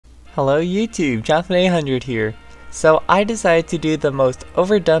Hello YouTube, Jonathan 800 here. So I decided to do the most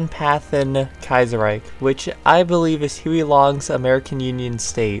overdone path in Kaiserreich, which I believe is Huey Long's American Union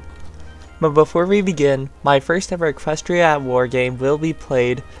State. But before we begin, my first ever Equestria at War game will be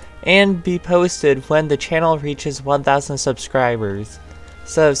played and be posted when the channel reaches 1,000 subscribers.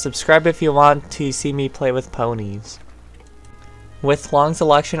 So subscribe if you want to see me play with ponies. With Long's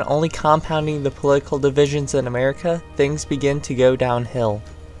election only compounding the political divisions in America, things begin to go downhill.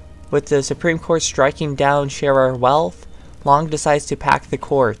 With the Supreme Court striking down share our wealth, Long decides to pack the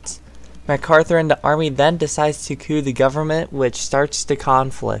courts. MacArthur and the army then decides to coup the government, which starts the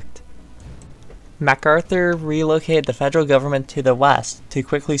conflict. MacArthur relocated the federal government to the west to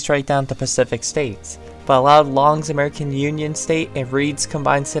quickly strike down the Pacific states, but allowed Long's American Union State and Reed's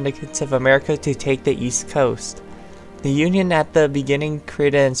Combined Syndicates of America to take the east coast. The Union at the beginning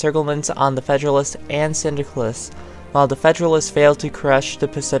created encirclements on the Federalists and Syndicalists, while the Federalists failed to crush the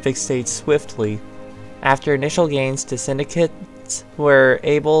Pacific states swiftly. After initial gains, the Syndicates were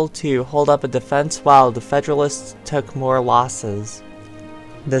able to hold up a defense while the Federalists took more losses.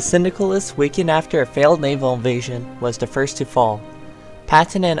 The Syndicalists, weakened after a failed naval invasion, was the first to fall.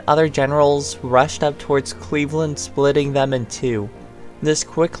 Patton and other generals rushed up towards Cleveland, splitting them in two. This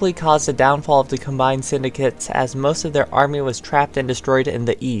quickly caused the downfall of the Combined Syndicates, as most of their army was trapped and destroyed in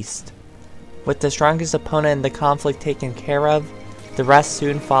the east. With the strongest opponent in the conflict taken care of, the rest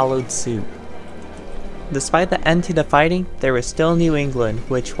soon followed suit. Despite the end to the fighting, there was still New England,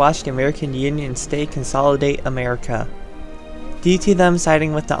 which watched the American Union State consolidate America. Due to them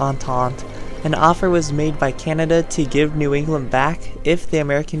siding with the Entente, an offer was made by Canada to give New England back if the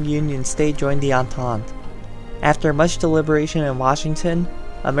American Union State joined the Entente. After much deliberation in Washington,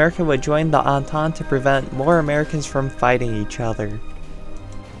 America would join the Entente to prevent more Americans from fighting each other.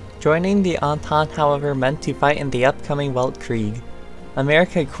 Joining the Entente, however, meant to fight in the upcoming Weltkrieg.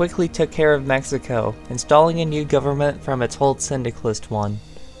 America quickly took care of Mexico, installing a new government from its old syndicalist one.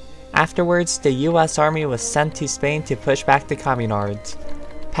 Afterwards, the US Army was sent to Spain to push back the Communards.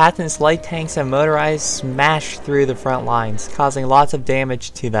 Patton's light tanks and motorized smashed through the front lines, causing lots of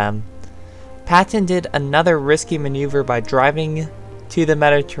damage to them. Patton did another risky maneuver by driving to the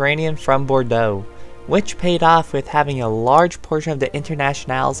Mediterranean from Bordeaux, which paid off with having a large portion of the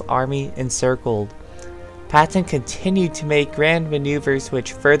Internationale's army encircled. Patton continued to make grand maneuvers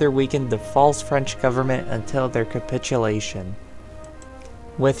which further weakened the false French government until their capitulation.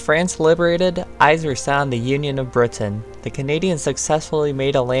 With France liberated, eyes were set on the Union of Britain. The Canadians successfully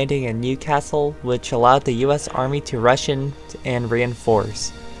made a landing in Newcastle, which allowed the US Army to rush in and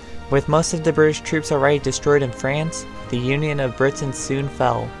reinforce. With most of the British troops already destroyed in France, the Union of Britain soon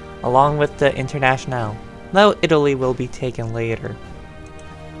fell, along with the Internationale, though Italy will be taken later.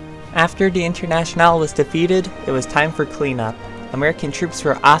 After the Internationale was defeated, it was time for cleanup. American troops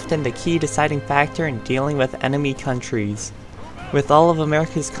were often the key deciding factor in dealing with enemy countries. With all of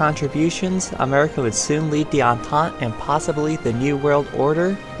America's contributions, America would soon lead the Entente and possibly the New World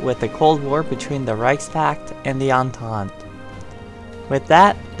Order, with the Cold War between the Reichspakt and the Entente. With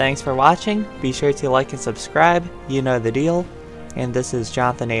that, thanks for watching, be sure to like and subscribe, you know the deal. And this is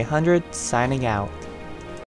Jonathan 800 signing out.